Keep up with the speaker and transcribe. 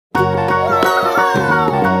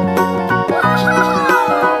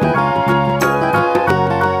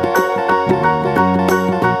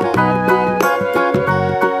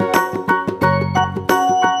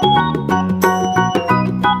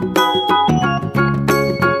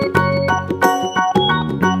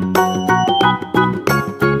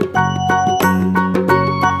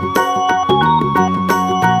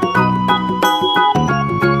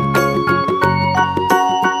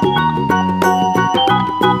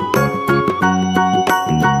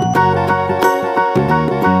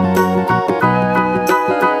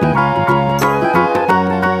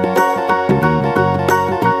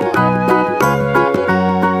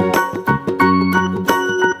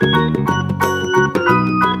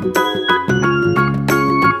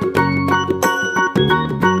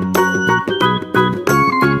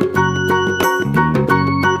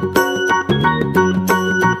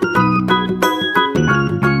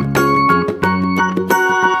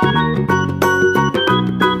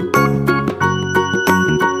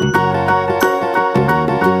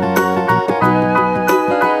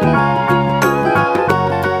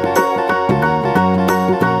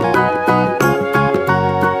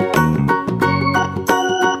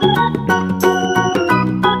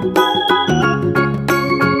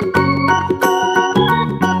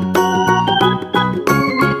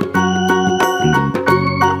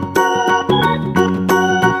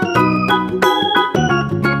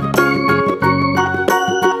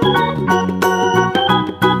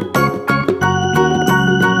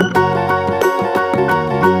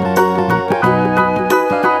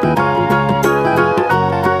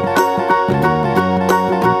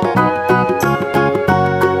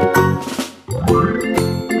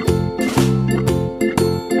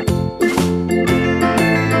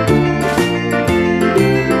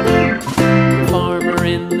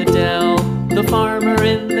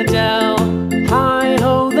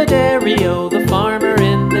dairy-o, the farmer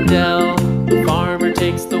in the dell. The farmer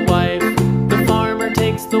takes the wife, the farmer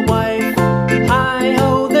takes the wife.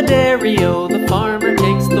 Hi-ho, the dairy-o, the farmer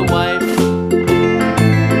takes the wife.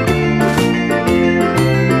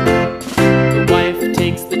 The wife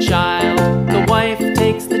takes the child, the wife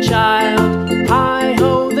takes the child.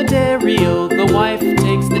 Hi-ho, the dairy-o, the wife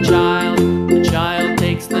takes the child. The child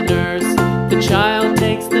takes the nurse, the child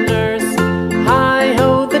takes the nurse.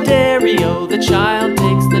 Hi-ho, the dairy-o, the child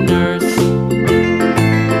takes